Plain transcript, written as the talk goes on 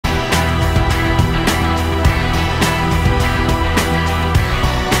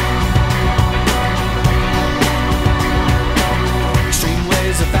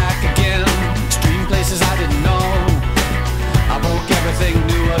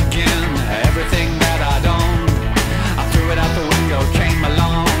again. Everything that I'd owned, I threw it out the window, came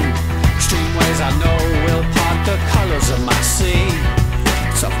along. Streamways I know will part the colors of my sea.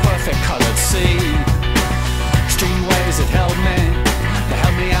 It's a perfect colored sea.